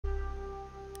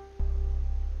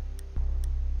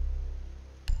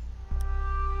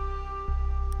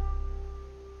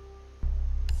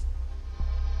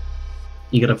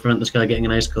You gotta prevent this guy getting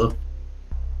an ice core.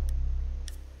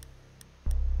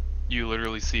 You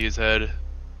literally see his head.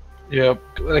 Yeah,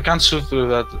 I can't shoot through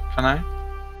that, can I?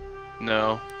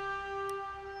 No.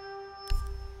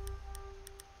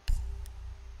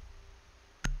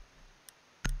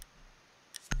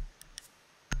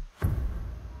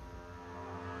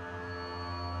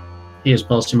 He is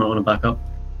pulsed, you might want to back up.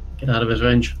 Get out of his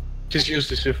range. Just use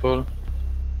the C4.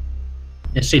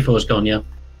 Yeah, C4's gone, yeah.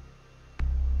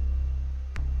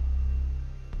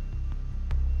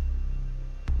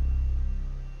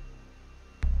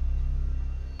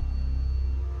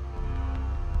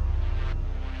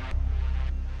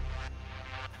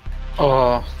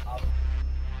 Oh.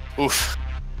 Oof.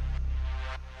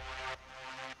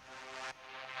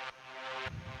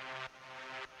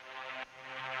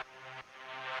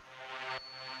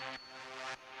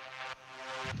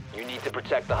 You need to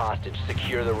protect the hostage.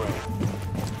 Secure the room.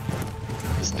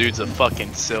 This dude's a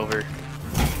fucking silver.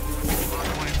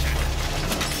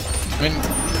 I mean,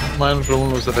 my only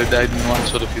problem was that I died in one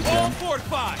shot of his gun. So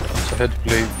I had to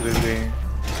play it really...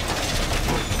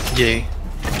 Yay.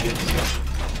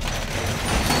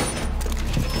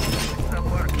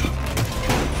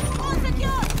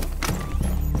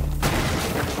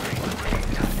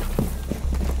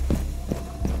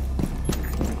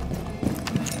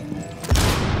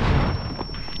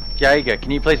 Jaeger, can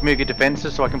you please move your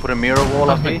defences so I can put a mirror wall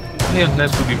up here? He has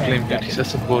not to be blamed, dude. He's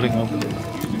just a boring over there.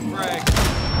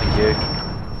 Thank you.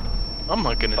 I'm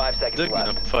not gonna 5 seconds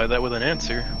dignify that with an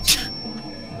answer.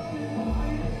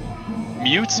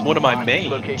 Mute's one of my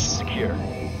Location mains, secure.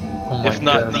 Oh my if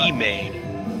not God. the main.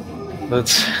 That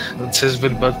says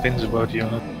very bad things about you.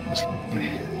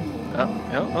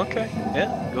 Yeah, okay,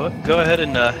 yeah. Go ahead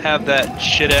and have that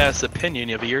shit ass opinion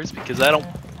of yours because I don't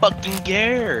fucking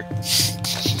care.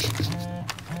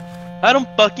 I don't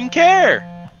fucking care.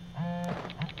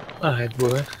 Alright,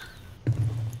 boy.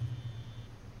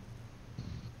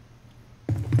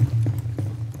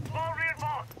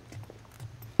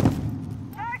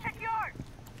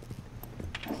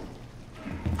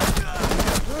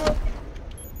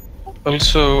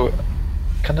 Also,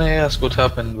 can I ask what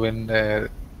happened when the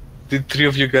three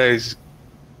of you guys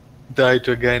died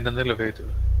to a guy in an elevator?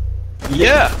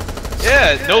 Yeah,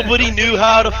 nobody knew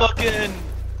how to fucking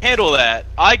handle that.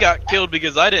 I got killed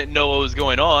because I didn't know what was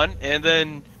going on, and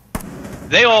then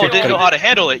they all didn't know how to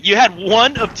handle it. You had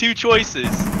one of two choices.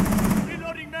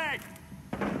 Reloading mag.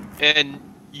 And,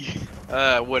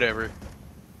 whatever.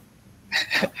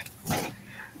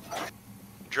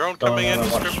 Drone coming in,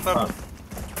 strip club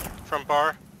from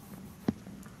bar.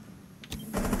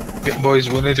 Okay, boys,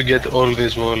 we need to get all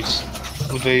these walls.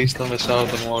 The east and the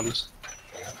southern walls.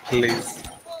 Please.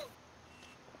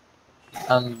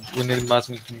 And we need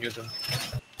Masmith to mute them.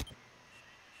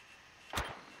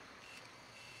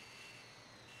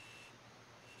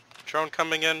 Drone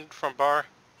coming in from bar.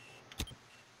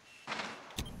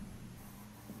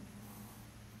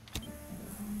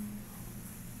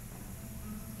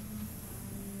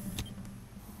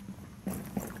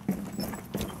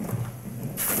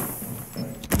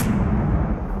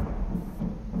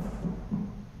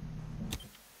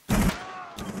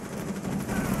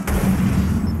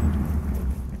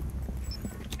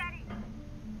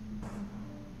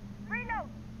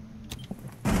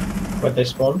 Where'd they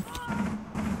spawn?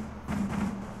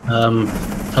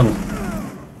 Tunnel.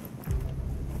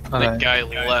 The guy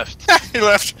left. He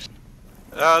left.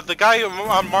 The guy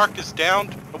on Mark is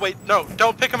downed. Oh, wait, no,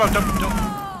 don't pick him up.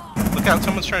 Don't. Look out,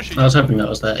 someone's trying to shoot I was you. hoping that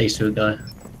was that A2 guy.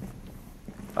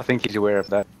 I think he's aware of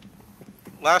that.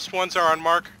 Last ones are on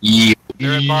Mark. Yeah.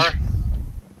 They're in bar.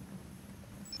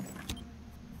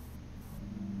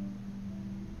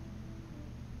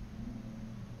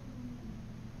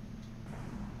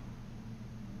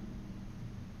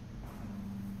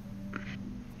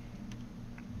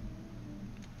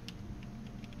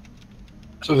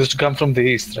 So this to come from the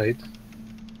east, right?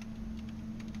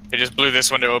 They just blew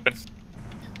this window open.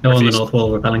 No on the Northeast. north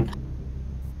wall repelling.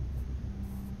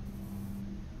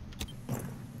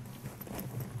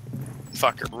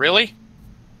 Fucker, really?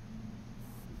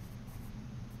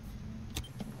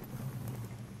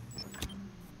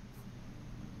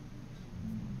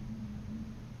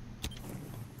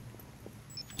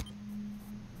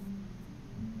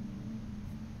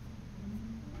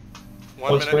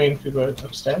 One minute. if you go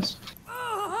upstairs.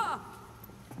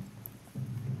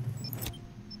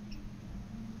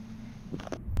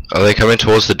 Are they coming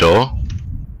towards the door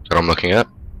that I'm looking at?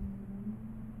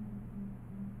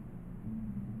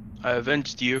 I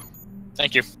avenged you.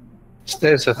 Thank you.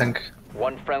 Stairs, I think.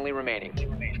 One friendly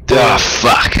remaining. Ah,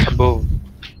 fuck! Above.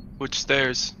 Which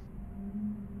stairs?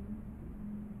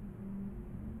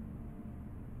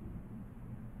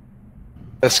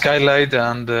 The skylight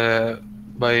and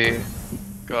by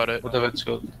Got it. whatever it's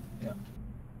called. Yeah.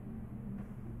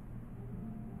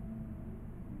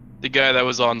 The guy that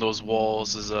was on those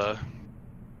walls is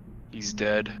he's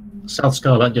dead. South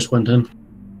Scarlet just went in.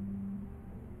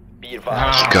 Be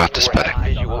advised. You got this, buddy.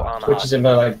 Visual on the Which is in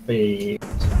hostage. the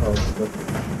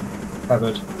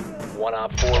cupboard. 1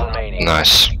 op 4 remaining.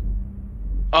 Nice.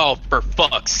 Oh, for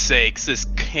fuck's sakes, this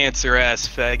cancer ass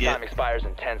Time faggot. expires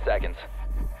in 10 seconds.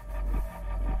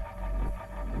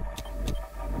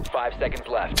 5 seconds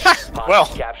left. Hostage Well.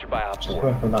 captured by op Just 4.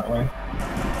 going from that way.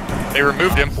 They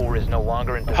removed him. 4 is no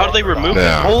longer in How do they remove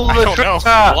Yeah. him? Pull I the don't know.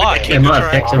 trigger! Why? They might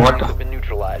have picked him. Hostiles have been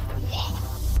neutralized.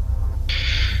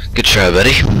 Good try,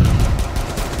 buddy.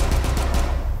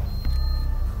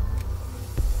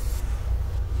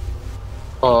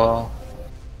 Oh,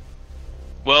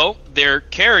 Well, their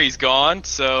carry's gone,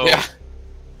 so Yeah.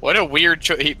 What a weird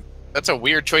choice. That's a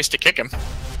weird choice to kick him.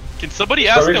 can somebody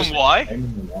ask Sorry, him just- why? He I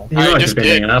might have just been did.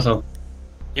 being an asshole.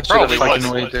 He should've probably fucking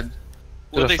was. waited.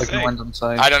 What'd they Should've fucking say? went on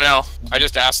side. I don't know. I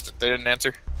just asked. They didn't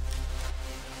answer.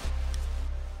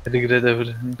 I regret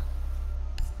everything.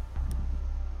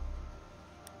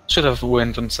 Should have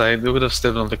went on side. They would have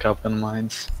stayed on the cup and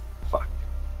mines. Fuck.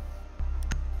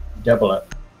 Double it.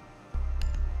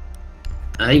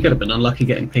 You could have been unlucky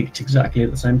getting picked exactly at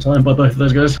the same time by both of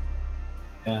those guys.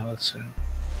 Yeah, that's it.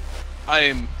 I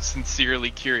am sincerely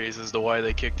curious as to why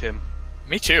they kicked him.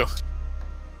 Me too.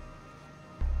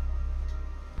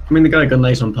 I mean, the guy got an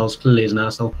ace on pulse, clearly is an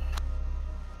asshole.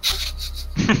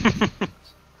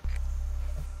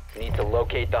 Need to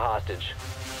locate the hostage.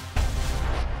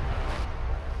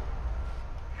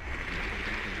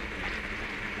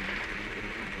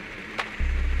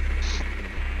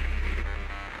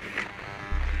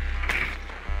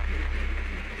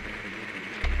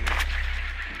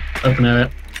 Open area.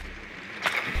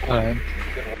 Alright.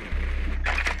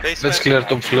 Basement. Let's clear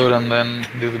top floor and then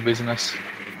do the business.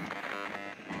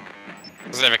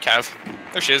 Doesn't have a cav.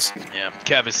 There she is. Yeah,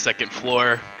 Cav is second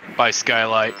floor by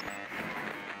skylight.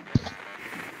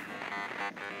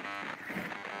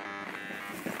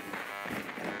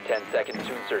 Ten seconds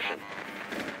to insertion.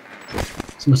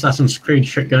 Some Assassin's Creed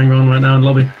shit going on right now in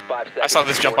lobby. 5 seconds. I saw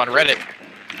this jump on Reddit.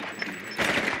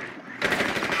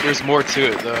 There's more to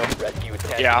it though. Rescue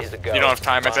attempt Yeah, is a go. you don't have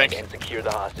time, I Find think. and secure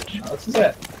the hostage. This is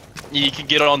it. You can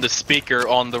get on the speaker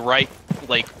on the right,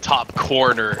 like, top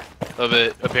corner of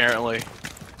it, apparently.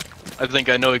 I think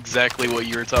I know exactly what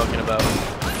you were talking about.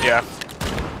 Yeah.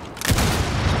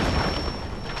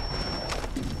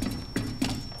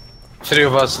 Three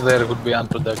of us there would be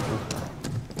unproductive.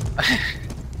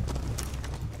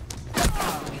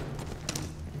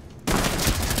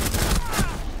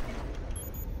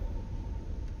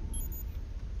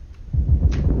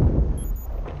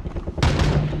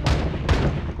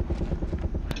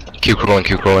 Keep crawling,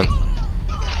 keep crawling.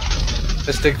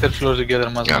 Let's take that floor together,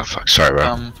 Mazda. Oh fuck, sorry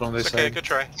bro. From this It's okay, side. good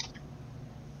try.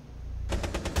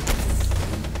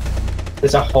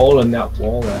 There's a hole in that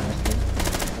wall there. I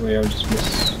think. Maybe I'm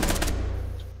just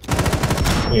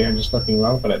Maybe I'm just looking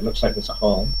wrong, but it looks like there's a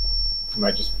hole. It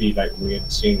might just be like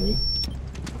weird scenery.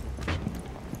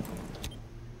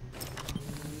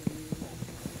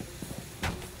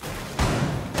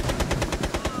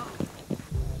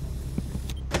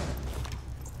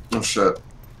 Oh shit.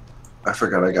 I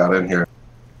forgot I got in here.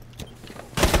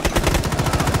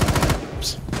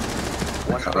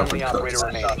 One Cut off friendly and operator cooked.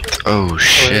 remaining. Oh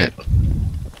shit.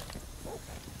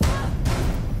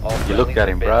 All You looked friendlies at have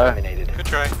him, been bro. eliminated. Good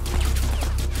try.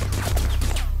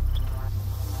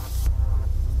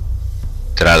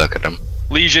 Did I look at him?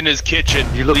 Legion is kitchen.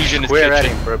 You looked Legion is square at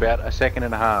kitchen. him for about a second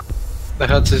and a half. The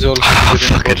huts is all Oh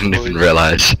considered fuck, I didn't both even boys.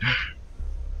 realize.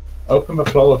 Open the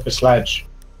floor with the sledge.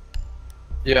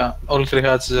 Yeah, all three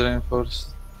huts are reinforced.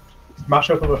 Smash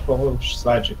open the floor with the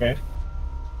sledge, okay?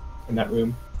 In that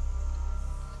room.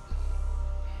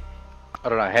 I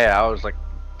don't know how, I was like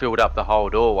filled up the whole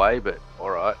doorway, but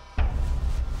alright.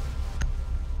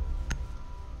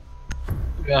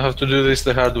 We have to do this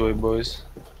the hard way, boys.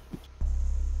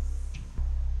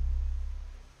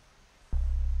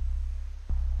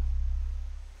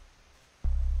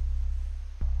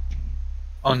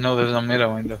 Oh no, there's a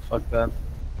mirror window, fuck that.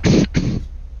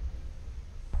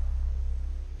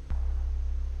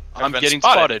 I'm been getting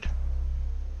spotted. spotted.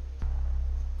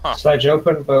 Huh. Sledge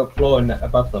open the floor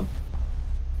above them.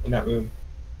 In that room.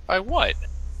 By what?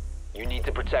 You need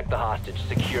to protect the hostage.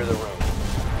 Secure the room.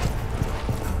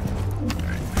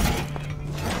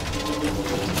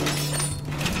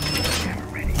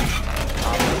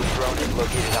 Op drone has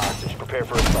located hostage. Prepare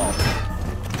for assault.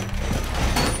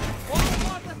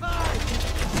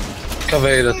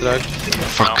 Caveira atrás.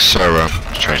 Fuck, sorry, bro.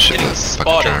 Trying to shoot Getting the fucking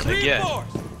spotted drone. again.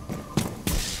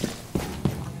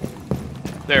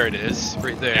 There it is,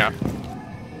 right there. Yeah.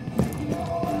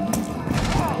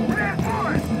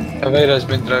 Avera has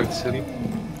been dragged city.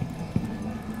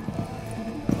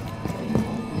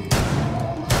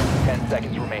 10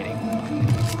 seconds remaining.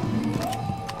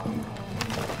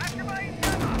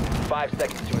 5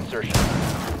 seconds to insertion.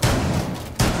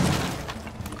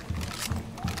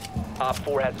 Op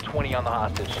 4 has 20 on the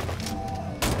hostage.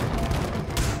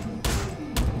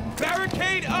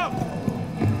 Barricade up!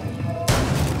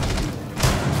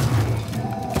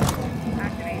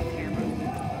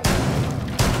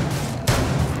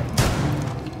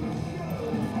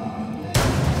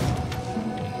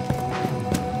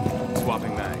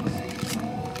 Swapping mags.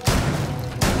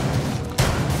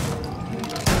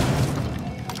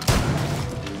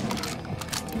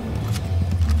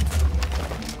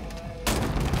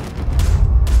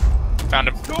 Found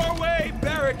him. Doorway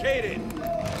barricaded!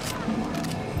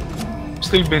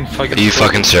 Still been fucking. Are you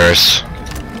fucking serious?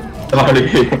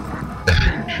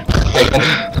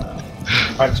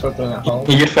 Thanks for opening that hole.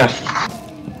 You first.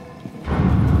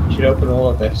 You should open all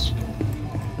of this.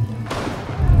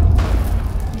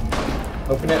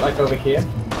 Open it like over here.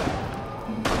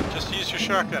 Just use your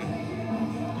shotgun.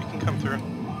 You can come through.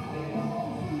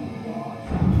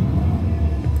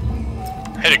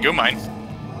 Hit a goo mine.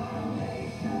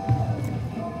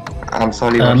 I'm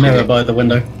sorry. Mirror by the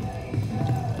window.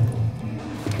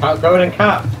 Go in and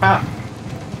cat.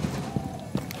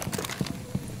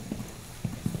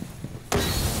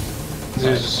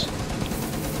 This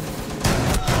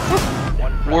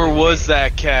Where was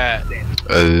that cat?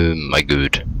 Oh my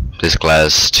god. This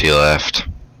glass to your left.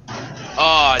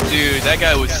 Aw, dude, that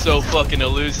guy was so fucking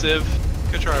elusive.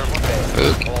 Good try,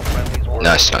 everyone. All friendlies were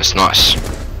Nice, nice, nice.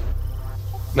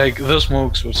 like those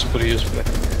smokes were super useful.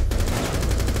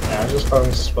 Yeah, I was just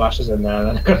throwing splashes in there and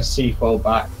then I got a C fall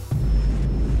back.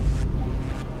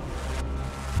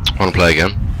 Wanna play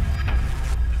again?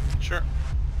 Sure.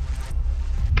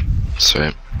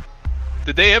 Sweet.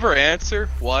 Did they ever answer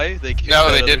why they killed No,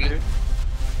 that they other didn't. dude?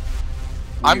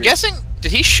 I'm guessing,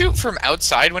 did he shoot from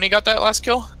outside when he got that last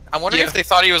kill? I'm wondering if they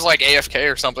thought he was like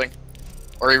AFK or something.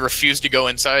 Or he refused to go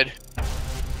inside.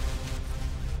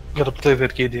 Gotta play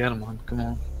that KDN, man. Come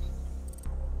on.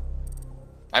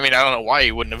 I mean, I don't know why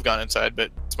he wouldn't have gone inside,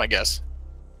 but it's my guess.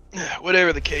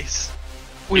 Whatever the case.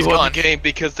 We He's won gone. the game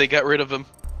because they got rid of him.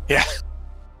 Yeah.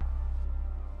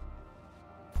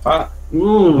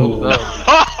 Ooh.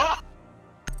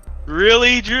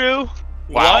 Really, Drew? Wow.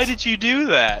 Why did you do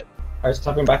that? I was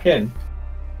tapping back in.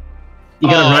 You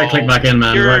gotta right click back in,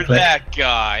 man. You're Right click. that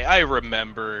guy. I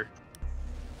remember.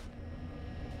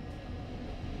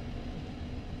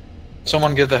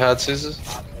 Someone get the hat scissors,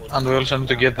 and we also need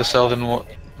to get the southern wall,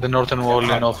 the northern wall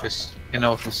in office. In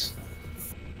office.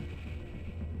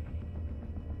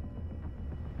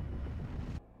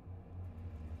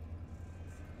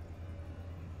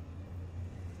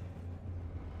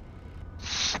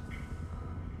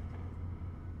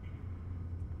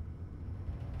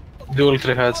 Dual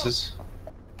 3 hatches.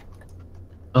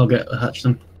 I'll get the hatch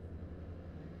then.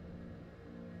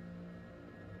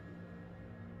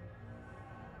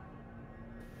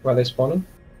 Where are they spawning?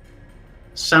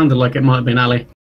 Sounded like it might have been Ali.